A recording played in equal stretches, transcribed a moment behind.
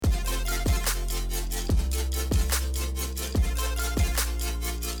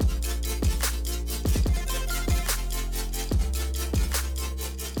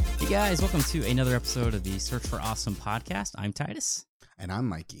guys, welcome to another episode of the Search for Awesome podcast. I'm Titus. And I'm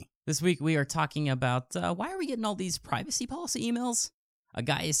Mikey. This week we are talking about why are we getting all these privacy policy emails? A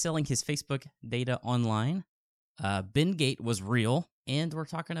guy is selling his Facebook data online. Bengate was real. And we're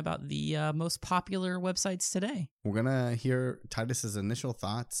talking about the most popular websites today. We're going to hear Titus's initial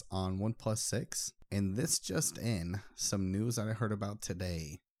thoughts on OnePlus 6. And this just in, some news that I heard about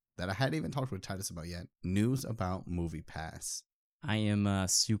today that I hadn't even talked with Titus about yet. News about MoviePass. I am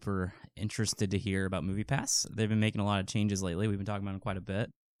super interested to hear about MoviePass. They've been making a lot of changes lately. We've been talking about them quite a bit.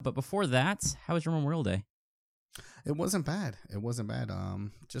 But before that, how was your Memorial Day? It wasn't bad.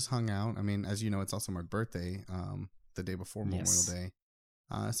 Just hung out. I mean, as you know, it's also my birthday, the day before Memorial Day.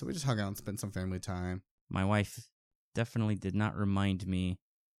 So we just hung out and spent some family time. My wife definitely did not remind me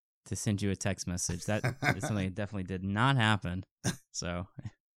to send you a text message. That is something that definitely did not happen. So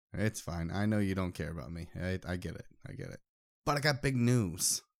it's fine. I know you don't care about me. I get it. But I got big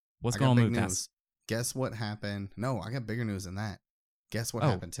news. What's going on with MoviePass? Guess what happened? No, I got bigger news than that. Guess what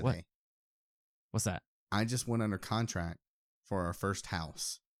happened today? What's that? I just went under contract for our first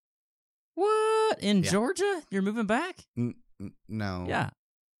house. What? In Georgia? You're moving back? No. Yeah.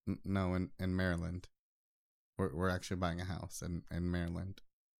 No, in Maryland. We're actually buying a house in Maryland.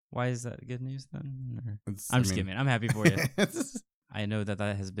 Why is that good news then? I'm just kidding. I'm happy for you. I know that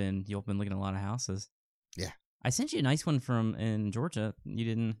has been, you've been looking at a lot of houses. Yeah. I sent you a nice one from in Georgia.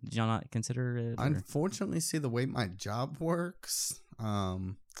 Did y'all not consider it? Or? Unfortunately, see the way my job works,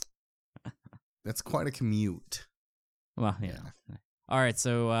 that's quite a commute. Well, yeah. All right,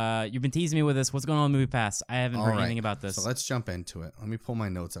 so you've been teasing me with this. What's going on with MoviePass? I haven't heard anything about this. So let's jump into it. Let me pull my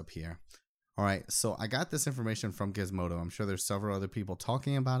notes up here. All right, so I got this information from Gizmodo. I'm sure there's several other people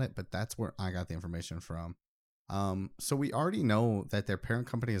talking about it, but that's where I got the information from. So we already know that their parent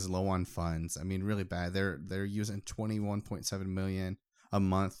company is low on funds. I mean, really bad. They're using $21.7 million a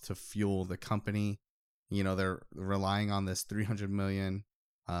month to fuel the company. You know, they're relying on this $300 million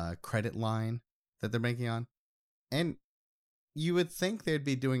credit line that they're banking on. And you would think they'd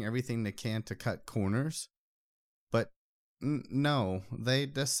be doing everything they can to cut corners. But no, they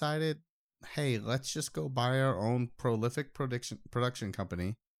decided, hey, let's just go buy our own prolific production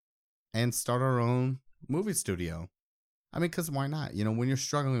company and start our own movie studio. I mean, because why not? You know, when you're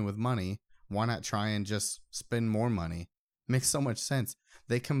struggling with money, why not try and just spend more money? Makes so much sense.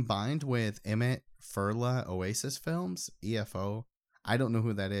 They combined with Emmett Furla Oasis Films, EFO. I don't know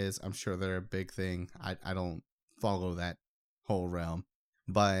who that is. I'm sure they're a big thing. I don't follow that whole realm.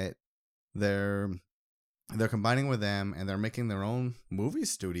 But they're combining with them and they're making their own movie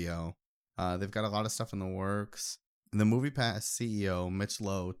studio. They've got a lot of stuff in the works. The MoviePass CEO, Mitch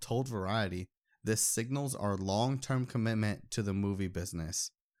Lowe, told Variety, "This signals our long-term commitment to the movie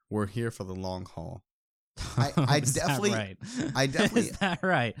business. We're here for the long haul." Is that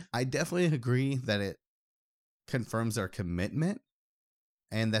right? I definitely agree that it confirms our commitment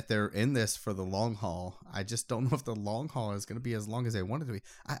and that they're in this for the long haul. I just don't know if the long haul is going to be as long as they want it to be.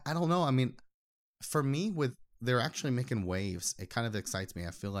 I don't know. I mean, for me, they're actually making waves. It kind of excites me.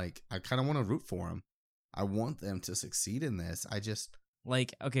 I feel like I kind of want to root for them. I want them to succeed in this.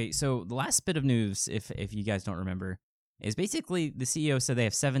 Okay, so the last bit of news, if you guys don't remember, is basically the CEO said they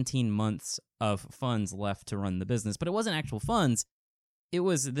have 17 months of funds left to run the business, but it wasn't actual funds. It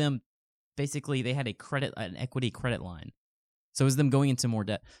was them, basically, they had an equity credit line. So it was them going into more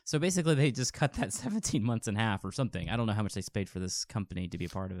debt. So basically, they just cut that 17 months in half or something. I don't know how much they paid for this company to be a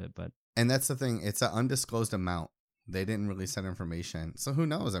part of it, but... And that's the thing. It's an undisclosed amount. They didn't release that information. So who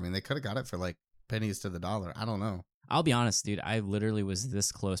knows? I mean, they could have got it for like pennies to the dollar. I don't know. I'll be honest, dude. I literally was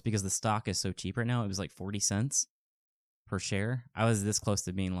this close because the stock is so cheap right now. It was like 40 cents per share. I was this close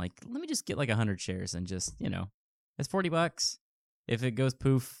to being like, let me just get like 100 shares and just, it's $40. If it goes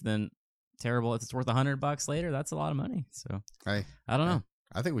poof, then terrible. If it's worth $100 later, that's a lot of money. So I don't know.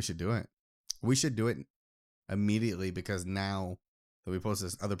 I think we should do it. We should do it immediately because now that we post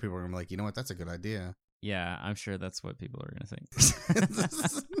this, other people are gonna be like, you know what? That's a good idea. Yeah, I'm sure that's what people are gonna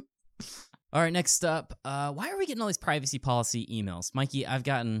think. All right, next up, why are we getting all these privacy policy emails? Mikey, I've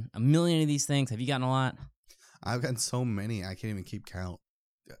gotten a million of these things. Have you gotten a lot? I've gotten so many, I can't even keep count.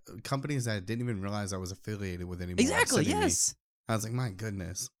 Companies that I didn't even realize I was affiliated with anymore. Exactly, yes. I was like, my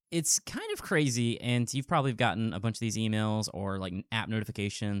goodness. It's kind of crazy, and you've probably gotten a bunch of these emails or like app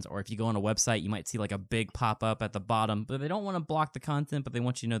notifications, or if you go on a website, you might see like a big pop-up at the bottom, but they don't want to block the content, but they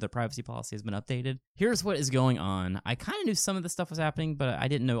want you to know their privacy policy has been updated. Here's what is going on. I kind of knew some of the stuff was happening, but I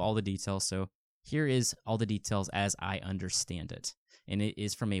didn't know all the details, so here is all the details as I understand it. And it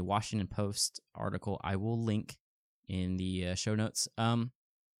is from a Washington Post article. I will link in the show notes.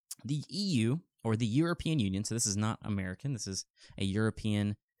 The EU, or the European Union, so this is not American, this is a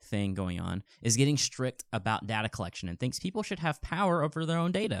European thing going on is getting strict about data collection and thinks people should have power over their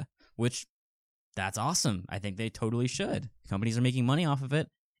own data, which that's awesome. I think they totally should. Companies are making money off of it.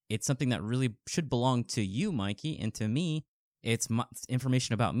 It's something that really should belong to you, Mikey, and to me. It's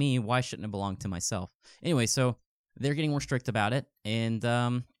information about me. Why shouldn't it belong to myself? Anyway, so they're getting more strict about it,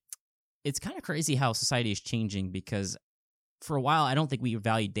 and it's kind of crazy how society is changing, because for a while I don't think we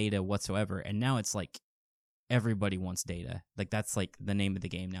valued data whatsoever, and now it's like everybody wants data. Like that's like the name of the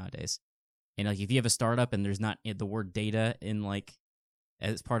game nowadays. And like if you have a startup and there's not the word data in like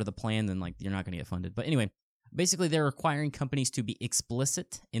as part of the plan, then like you're not going to get funded. But anyway, basically they're requiring companies to be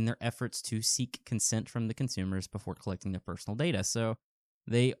explicit in their efforts to seek consent from the consumers before collecting their personal data. So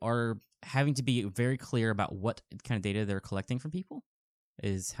they are having to be very clear about what kind of data they're collecting from people,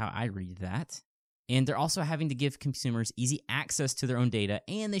 is how I read that. And they're also having to give consumers easy access to their own data,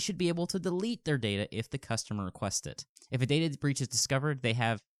 and they should be able to delete their data if the customer requests it. If a data breach is discovered, they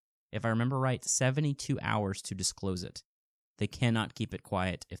have, if I remember right, 72 hours to disclose it. They cannot keep it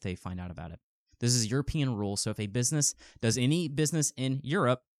quiet if they find out about it. This is European rule, so if a business does any business in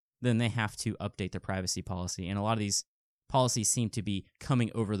Europe, then they have to update their privacy policy. And a lot of these policies seem to be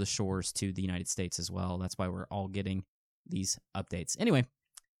coming over the shores to the United States as well. That's why we're all getting these updates. Anyway,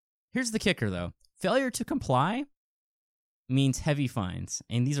 here's the kicker, though. Failure to comply means heavy fines,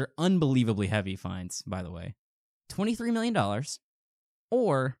 and these are unbelievably heavy fines, by the way. $23 million,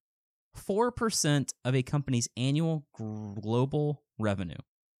 or 4% of a company's annual global revenue,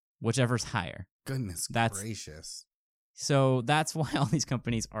 whichever's higher. Goodness gracious. So that's why all these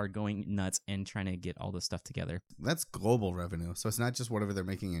companies are going nuts and trying to get all this stuff together. That's global revenue. So it's not just whatever they're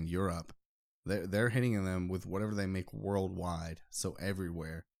making in Europe. They're hitting them with whatever they make worldwide. So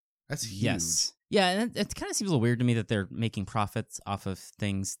everywhere. That's huge. Yes. Yeah, and it kind of seems a little weird to me that they're making profits off of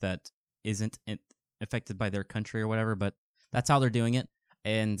things that isn't affected by their country or whatever, but that's how they're doing it.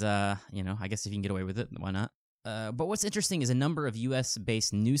 And, I guess if you can get away with it, why not? But what's interesting is a number of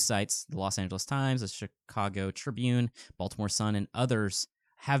U.S.-based news sites, the Los Angeles Times, the Chicago Tribune, Baltimore Sun, and others,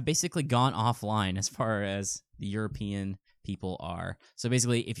 have basically gone offline as far as the European people are. So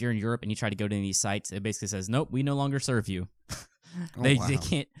basically, if you're in Europe and you try to go to these sites, it basically says, nope, we no longer serve you. They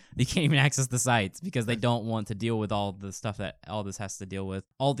can't even access the sites because they don't want to deal with all the stuff that all this has to deal with.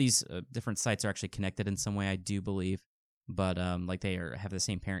 All these different sites are actually connected in some way, I do believe, but they have the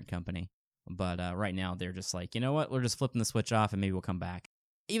same parent company. But right now they're just like, you know what, we're just flipping the switch off and maybe we'll come back.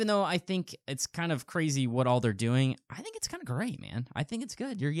 Even though I think it's kind of crazy what all they're doing, I think it's kind of great, man. I think it's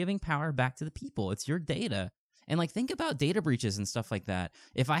good. You're giving power back to the people. It's your data. And think about data breaches and stuff like that.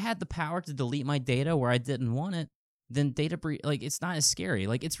 If I had the power to delete my data where I didn't want it, then data breach, it's not as scary.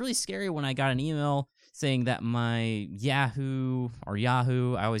 It's really scary when I got an email saying that my Yahoo,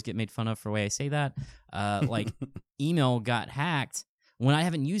 I always get made fun of for the way I say that, email got hacked when I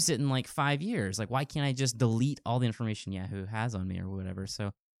haven't used it in 5 years. Why can't I just delete all the information Yahoo has on me or whatever?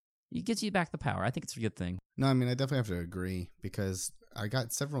 So it gets you back the power. I think it's a good thing. No, I mean, I definitely have to agree, because I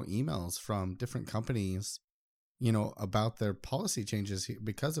got several emails from different companies, about their policy changes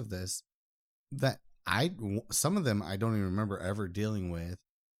because of this, that some of them I don't even remember ever dealing with.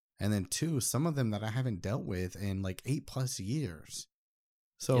 And then some of them that I haven't dealt with in 8+ years.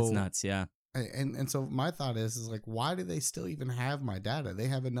 So it's nuts. Yeah. And so my thought is why do they still even have my data? They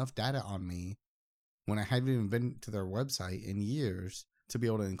have enough data on me when I haven't even been to their website in years to be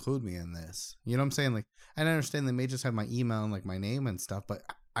able to include me in this. You know what I'm saying? I understand they may just have my email and my name and stuff, but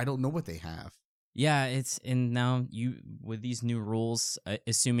I don't know what they have. Yeah, and now with these new rules,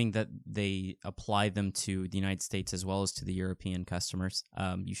 assuming that they apply them to the United States as well as to the European customers,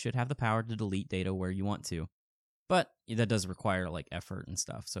 you should have the power to delete data where you want to. But that does require effort and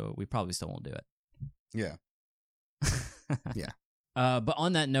stuff, so we probably still won't do it. Yeah. Yeah. But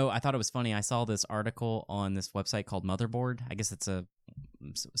on that note, I thought it was funny. I saw this article on this website called Motherboard. I guess it's a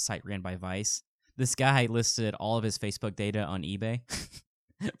site ran by Vice. This guy listed all of his Facebook data on eBay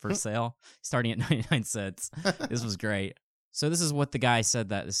for sale, starting at 99 cents. This was great. So this is what the guy said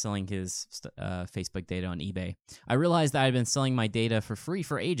that is selling his Facebook data on eBay. I realized that I'd been selling my data for free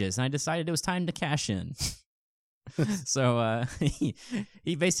for ages, and I decided it was time to cash in. So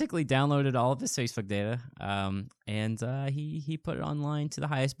he basically downloaded all of his Facebook data, and he put it online to the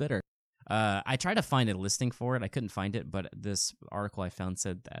highest bidder. I tried to find a listing for it. I couldn't find it, but this article I found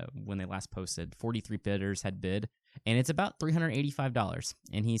said that when they last posted, 43 bidders had bid, and it's about $385.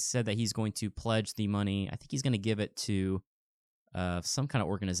 And he said that he's going to pledge the money. I think he's going to give it to some kind of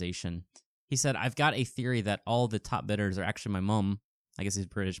organization. He said, I've got a theory that all the top bidders are actually my mom. I guess he's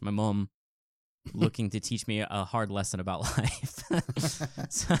British. My mom looking to teach me a hard lesson about life.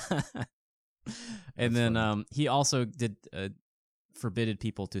 And then he also did forbidded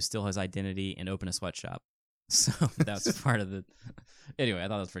people to steal his identity and open a sweatshop. So that's part of the... Anyway, I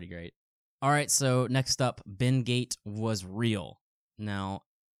thought that was pretty great. All right, so next up, Bengate was real. Now,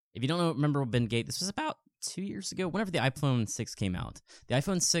 if you don't remember Bengate, this was about 2 years ago, whenever the iPhone 6 came out. The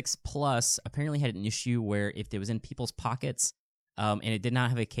iPhone 6 Plus apparently had an issue where if it was in people's pockets and it did not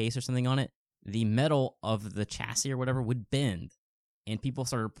have a case or something on it, the metal of the chassis or whatever would bend. And people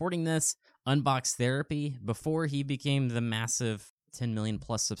started reporting this. Unbox Therapy, before he became the massive 10 million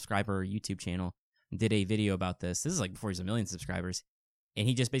plus subscriber YouTube channel, did a video about this. This is like before he was a million subscribers. And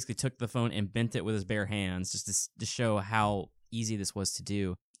he just basically took the phone and bent it with his bare hands just to show how easy this was to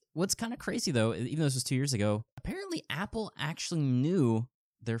do. What's kind of crazy, though, even though this was 2 years ago, apparently Apple actually knew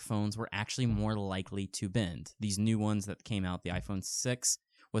their phones were actually more likely to bend. These new ones that came out, the iPhone 6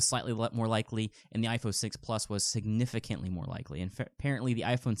 was slightly more likely, and the iPhone 6 Plus was significantly more likely. And apparently the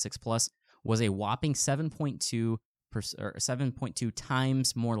iPhone 6 Plus was a whopping 7.2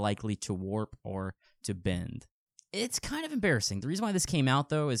 times more likely to warp or to bend. It's kind of embarrassing. The reason why this came out,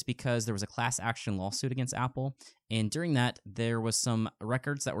 though, is because there was a class action lawsuit against Apple, and during that, there was some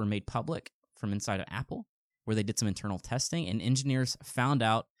records that were made public from inside of Apple, where they did some internal testing, and engineers found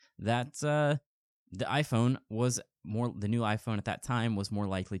out that the iPhone was the new iPhone at that time was more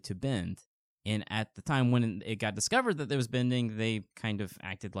likely to bend. And at the time when it got discovered that there was bending, they kind of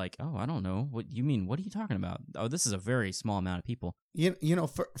acted like, oh, I don't know. What you mean? What are you talking about? Oh, this is a very small amount of people.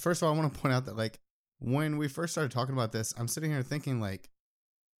 First of all, I want to point out that, like, when we first started talking about this, I'm sitting here thinking, like,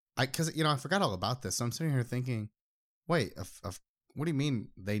 I forgot all about this. So I'm sitting here thinking, wait, what do you mean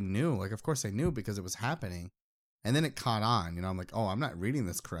they knew? Like, of course they knew because it was happening. And then it caught on, I'm like, oh, I'm not reading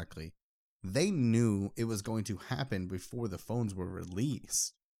this correctly. They knew it was going to happen before the phones were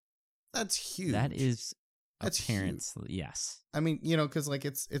released. That's huge. That's apparent. Huge. Yes. I mean, because like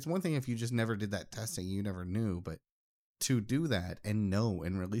it's one thing if you just never did that testing, you never knew, but to do that and know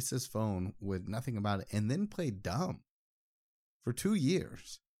and release this phone with nothing about it and then play dumb for 2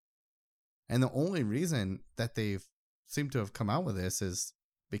 years. And the only reason that they've seemed to have come out with this is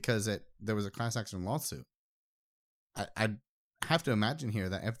because there was a class action lawsuit. I'd have to imagine here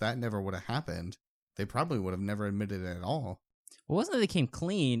that if that never would have happened, they probably would have never admitted it at all. Well, it wasn't that they came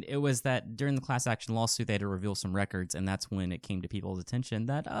clean. It was that during the class action lawsuit, they had to reveal some records, and that's when it came to people's attention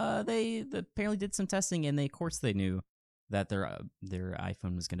that they apparently did some testing, and of course they knew that their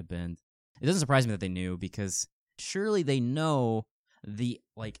iPhone was going to bend. It doesn't surprise me that they knew, because surely they know the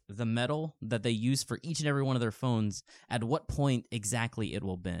metal that they use for each and every one of their phones, at what point exactly it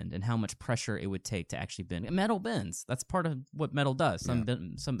will bend and how much pressure it would take to actually bend. Metal bends. That's part of what metal does.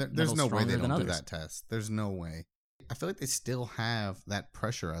 There's no way they don't do that test. There's no way. I feel like they still have that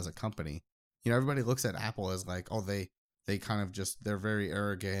pressure as a company. Everybody looks at Apple as like, oh, they kind of just, they're very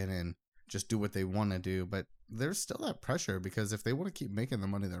arrogant and just do what they want to do. But there's still that pressure, because if they want to keep making the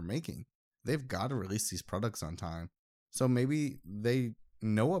money they're making, they've got to release these products on time. So maybe they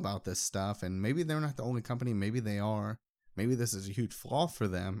know about this stuff, and maybe they're not the only company. Maybe they are. Maybe this is a huge flaw for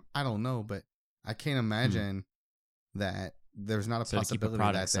them. I don't know, but I can't imagine that there's not a possibility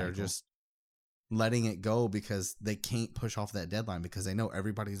that they're just letting it go because they can't push off that deadline, because they know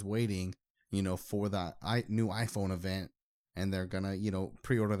everybody's waiting, for the new iPhone event, and they're gonna,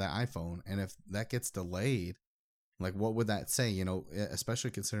 pre-order that iPhone. And if that gets delayed, like, what would that say?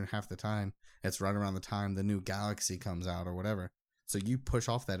 Especially considering half the time it's right around the time the new Galaxy comes out or whatever. So you push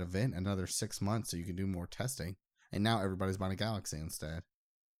off that event another 6 months so you can do more testing, and now everybody's buying a Galaxy instead.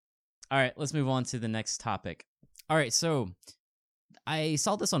 All right, let's move on to the next topic. All right, so I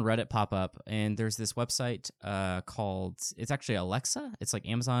saw this on Reddit pop up, and there's this website called, it's actually Alexa. It's like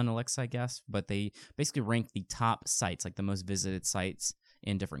Amazon Alexa, I guess, but they basically rank the top sites, like the most visited sites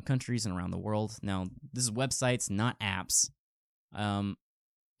in different countries and around the world. Now, this is websites, not apps.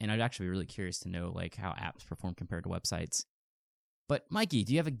 And I'd actually be really curious to know like how apps perform compared to websites. But Mikey,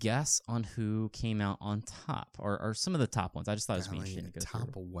 do you have a guess on who came out on top, or some of the top ones? I just thought it would be interesting to go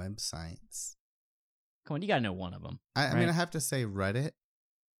top through. Websites. Come on, you gotta know one of them. I mean, I have to say Reddit.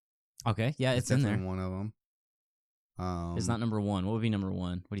 Okay, yeah, it's in there. One of them. It's not number one. What would be number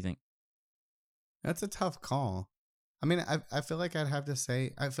one? What do you think? That's a tough call. I mean, I feel like I'd have to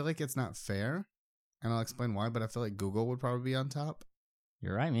say, I feel like it's not fair, and I'll explain why, but I feel like Google would probably be on top.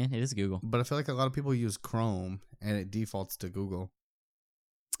 You're right, man. It is Google. But I feel like a lot of people use Chrome, and it defaults to Google.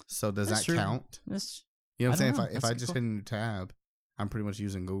 So does that count? You know what I'm saying? If I just hit a new tab, I'm pretty much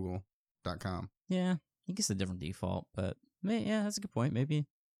using google.com. Yeah, I guess a different default, but yeah, that's a good point. Maybe.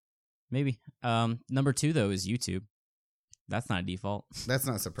 Number two, though, is YouTube. That's not a default. That's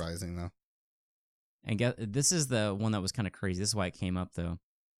not surprising, though. And this is the one that was kind of crazy. This is why it came up, though.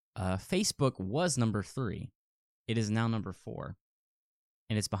 Facebook was number 3. It is now number 4.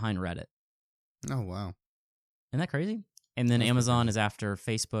 and it's behind Reddit. Oh, wow. Isn't that crazy? And then That's Amazon crazy. is after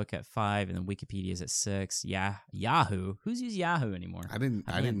Facebook at 5, and then Wikipedia is at 6. Yeah, Yahoo. Who's used Yahoo anymore? I didn't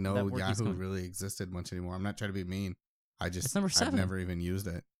know that word keeps Yahoo going. really existed much anymore. I'm not trying to be mean. It's number 7. I've never even used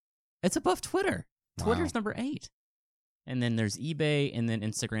it. It's above Twitter. Wow. Twitter's number 8. And then there's eBay, and then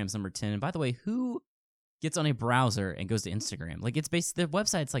Instagram's number 10. And by the way, who gets on a browser and goes to Instagram? Like, it's basically, the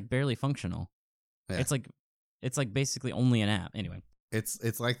website's like barely functional. Yeah. It's like basically only an app. Anyway.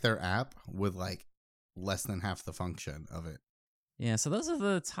 It's like their app with like less than half the function of it. Yeah, so those are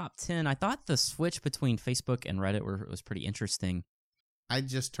the top 10. I thought the switch between Facebook and Reddit was pretty interesting. I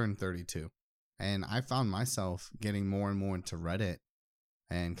just turned 32, and I found myself getting more and more into Reddit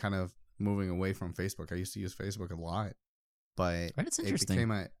and kind of moving away from Facebook. I used to use Facebook a lot, but Reddit's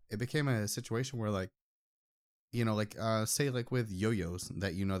interesting. It became a situation where, like, you know, like say like with yo-yos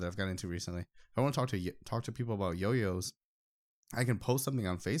that that I've got into recently. If I want to talk to people about yo-yos, I can post something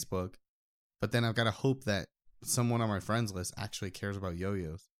on Facebook, but then I've got to hope that someone on my friends list actually cares about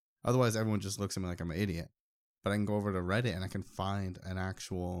yo-yos. Otherwise, everyone just looks at me like I'm an idiot. But I can go over to Reddit and I can find an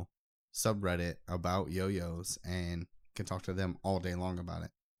actual subreddit about yo-yos and can talk to them all day long about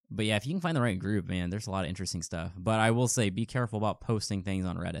it. But yeah, if you can find the right group, man, there's a lot of interesting stuff. But I will say, be careful about posting things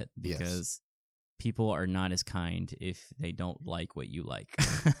on Reddit because people are not as kind if they don't like what you like.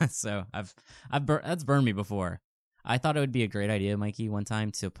 So that's burned me before. I thought it would be a great idea, Mikey, one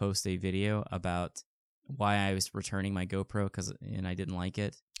time to post a video about why I was returning my GoPro and I didn't like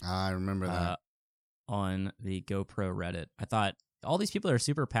it. I remember that. On the GoPro Reddit. I thought all these people are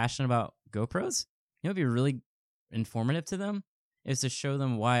super passionate about GoPros. You know, it'd be really informative to them is to show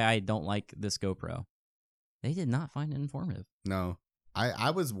them why I don't like this GoPro. They did not find it informative. No,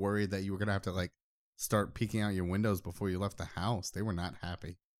 I was worried that you were gonna have to like start peeking out your windows before you left the house. They were not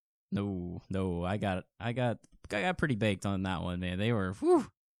happy. No, I got pretty baked on that one, man. They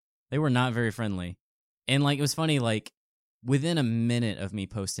were not very friendly. And like it was funny, like within a minute of me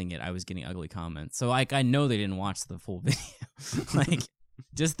posting it, I was getting ugly comments. So like I know they didn't watch the full video. Like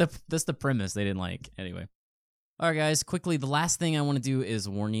just the premise they didn't like. Anyway. All right, guys, quickly, the last thing I want to do is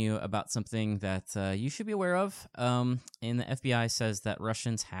warn you about something that you should be aware of. And the FBI says that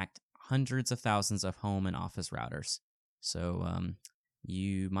Russians hacked hundreds of thousands of home and office routers. So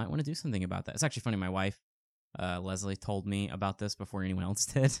you might want to do something about that. It's actually funny. My wife, Leslie, told me about this before anyone else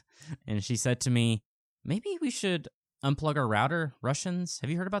did. And she said to me, maybe we should unplug our router, Russians. Have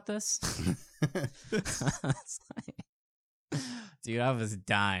you heard about this? Dude, I was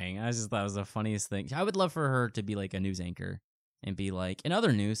dying. I just thought it was the funniest thing. I would love for her to be like a news anchor and be like, in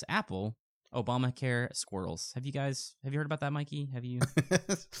other news, Apple, Obamacare, squirrels. Have you heard about that, Mikey? Have you?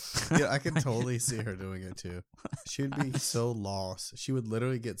 Yeah, I can totally see her doing it too. She'd be so lost. She would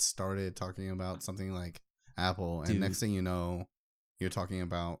literally get started talking about something like Apple, and Dude. Next thing you know, you're talking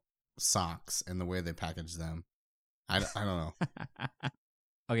about socks and the way they package them. I don't know.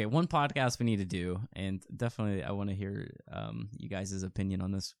 Okay, one podcast we need to do, and definitely I want to hear you guys' opinion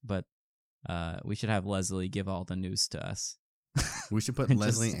on this, but we should have Leslie give all the news to us. We should put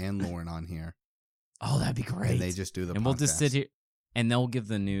Leslie and Lauren on here. Oh, that'd be great. And they just do the and podcast. We'll just sit here, and they'll give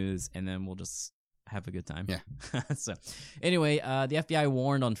the news, and then we'll just have a good time. Yeah. So anyway, the FBI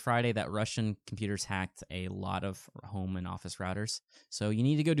warned on Friday that Russian computers hacked a lot of home and office routers. So you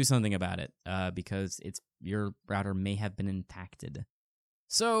need to go do something about it because your router may have been impacted.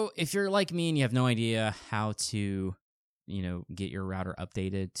 So if you're like me and you have no idea how to, get your router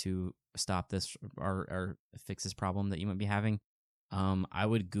updated to stop this or fix this problem that you might be having, I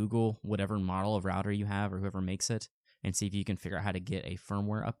would Google whatever model of router you have or whoever makes it and see if you can figure out how to get a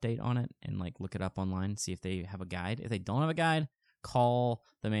firmware update on it and like look it up online, see if they have a guide. If they don't have a guide, call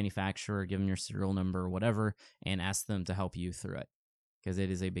the manufacturer, give them your serial number or whatever, and ask them to help you through it because it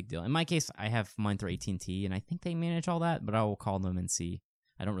is a big deal. In my case, I have mine through AT&T and I think they manage all that, but I will call them and see.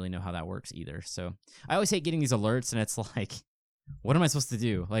 I don't really know how that works either. So I always hate getting these alerts and it's like, what am I supposed to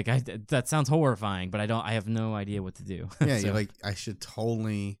do? Like that sounds horrifying, but I have no idea what to do. Yeah, So, you're like, I should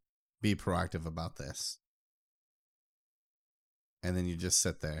totally be proactive about this. And then you just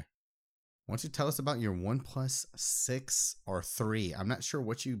sit there. Why don't you tell us about your OnePlus 6 or 3? I'm not sure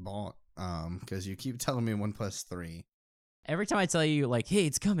what you bought because you keep telling me OnePlus 3. every time I tell you like, hey,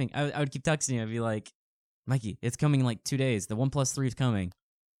 it's coming, I would keep texting you. I'd be like, Mikey, it's coming in like 2 days. The OnePlus 3 is coming.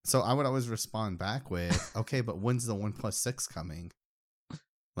 So I would always respond back with, okay, but when's the OnePlus 6 coming?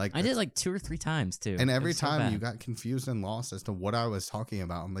 Like I did like 2 or 3 times too. And every It was so time bad. you got confused and lost as to what I was talking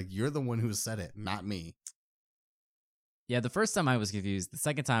about. I'm like, you're the one who said it, not me. Yeah, the first time I was confused. The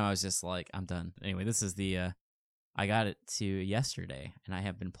second time I was just like, I'm done. Anyway, this is the I got it to yesterday, and I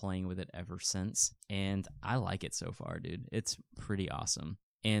have been playing with it ever since, and I like it so far, dude. It's pretty awesome.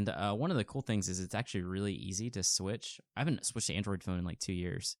 And one of the cool things is it's actually really easy to switch. I haven't switched to Android phone in like 2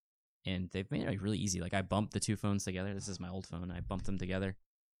 years, and they've made it like really easy. Like I bumped the two phones together. This is my old phone. I bumped them together,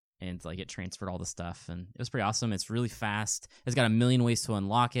 and like it transferred all the stuff, and it was pretty awesome. It's really fast. It's got a million ways to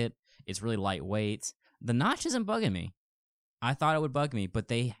unlock it. It's really lightweight. The notch isn't bugging me. I thought it would bug me, but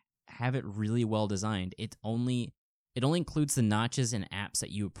they have it really well designed. It only includes the notches and apps that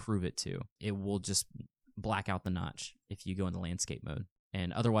you approve it to. It will just black out the notch if you go into landscape mode.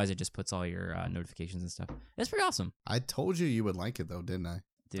 And otherwise, it just puts all your notifications and stuff. It's pretty awesome. I told you would like it, though, didn't I?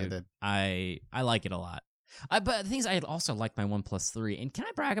 Dude, I did. I like it a lot. But the thing is, I also like my OnePlus 3. And can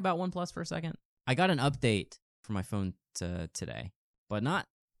I brag about OnePlus for a second? I got an update for my phone today, but not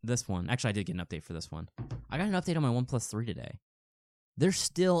this one. Actually, I did get an update for this one. I got an update on my OnePlus 3 today. They're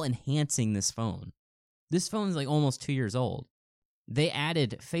still enhancing this phone. This phone's like almost 2 years old. They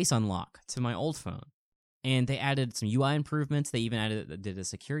added Face Unlock to my old phone. And they added some UI improvements. They even did a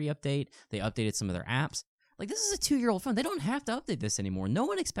security update. They updated some of their apps. Like, this is a 2-year-old phone. They don't have to update this anymore. No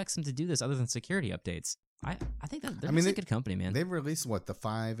one expects them to do this other than security updates. I think that they're a good company, man. They've released, the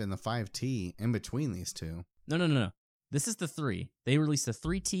 5 and the 5T in between these two? No. This is the 3. They released the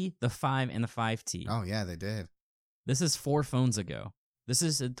 3T, the 5, and the 5T. Oh, yeah, they did. This is 4 phones ago. This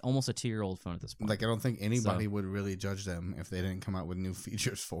is almost a 2-year-old phone at this point. Like, I don't think anybody would really judge them if they didn't come out with new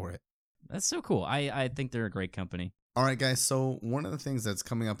features for it. That's so cool. I think they're a great company. All right, guys. So one of the things that's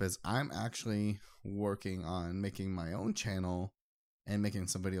coming up is I'm actually working on making my own channel and making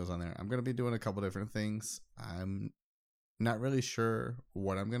some videos on there. I'm going to be doing a couple different things. I'm not really sure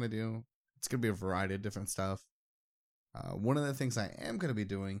what I'm going to do. It's going to be a variety of different stuff. One of the things I am going to be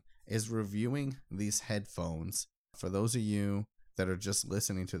doing is reviewing these headphones. For those of you that are just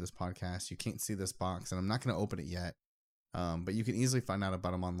listening to this podcast, you can't see this box, and I'm not going to open it yet. But you can easily find out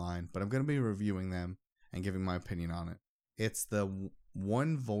about them online. But I'm going to be reviewing them and giving my opinion on it. It's the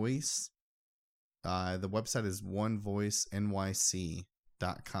One Voice. The website is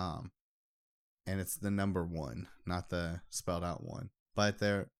onevoicenyc.com. And it's the number 1, not the spelled out one. But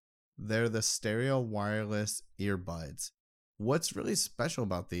they're the stereo wireless earbuds. What's really special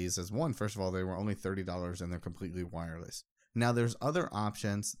about these is, one, first of all, they were only $30 and they're completely wireless. Now, there's other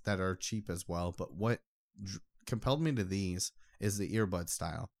options that are cheap as well, but what compelled me to these is the earbud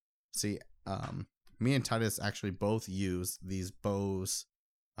style. See, me and Titus actually both use these Bose,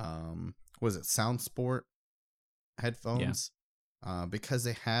 Sound Sport headphones, because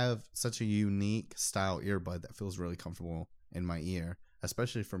they have such a unique style earbud that feels really comfortable in my ear,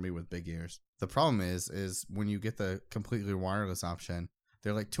 especially for me with big ears. The problem is when you get the completely wireless option,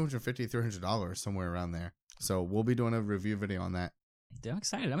 they're like $250, $300, somewhere around there. So we'll be doing a review video on that. Dude, I'm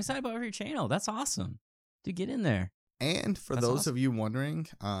excited about your channel. That's awesome. Dude, get in there. And for those of you wondering,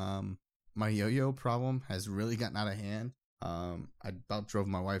 my yo-yo problem has really gotten out of hand. I about drove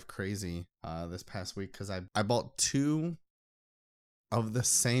my wife crazy this past week because I bought 2 of the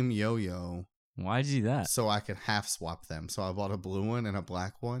same yo-yo. Why'd you do that? So I could half swap them. So I bought a blue one and a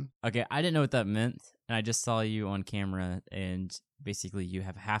black one. Okay, I didn't know what that meant, and I just saw you on camera, and basically you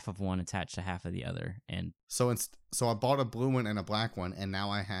have half of one attached to half of the other. And so I bought a blue one and a black one, and now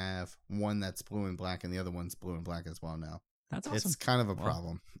I have one that's blue and black, and the other one's blue and black as well now. That's awesome. It's kind of a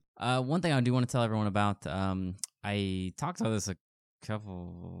problem. One thing I do want to tell everyone about, I talked about this a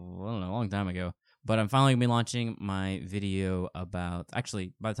long time ago, but I'm finally going to be launching my video about,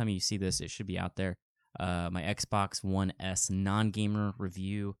 actually, by the time you see this, it should be out there, my Xbox One S non-gamer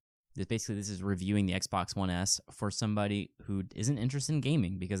review. This is reviewing the Xbox One S for somebody who isn't interested in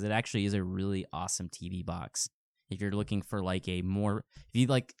gaming, because it actually is a really awesome TV box. If you're looking for if you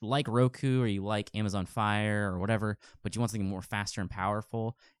like Roku or you like Amazon Fire or whatever, but you want something more faster and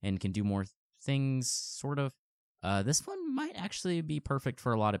powerful and can do more things, sort of, this one might actually be perfect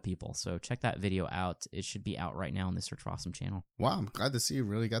for a lot of people. So check that video out. It should be out right now on the Search for Awesome channel. Wow, I'm glad to see you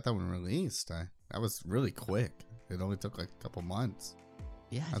really got that one released. That was really quick. It only took like a couple months.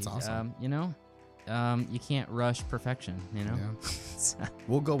 Yeah, that's awesome. You can't rush perfection, Yeah.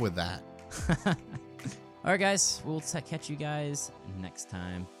 We'll go with that. All right, guys. We'll catch you guys next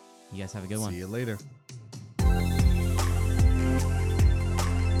time. You guys have a good one. See you later.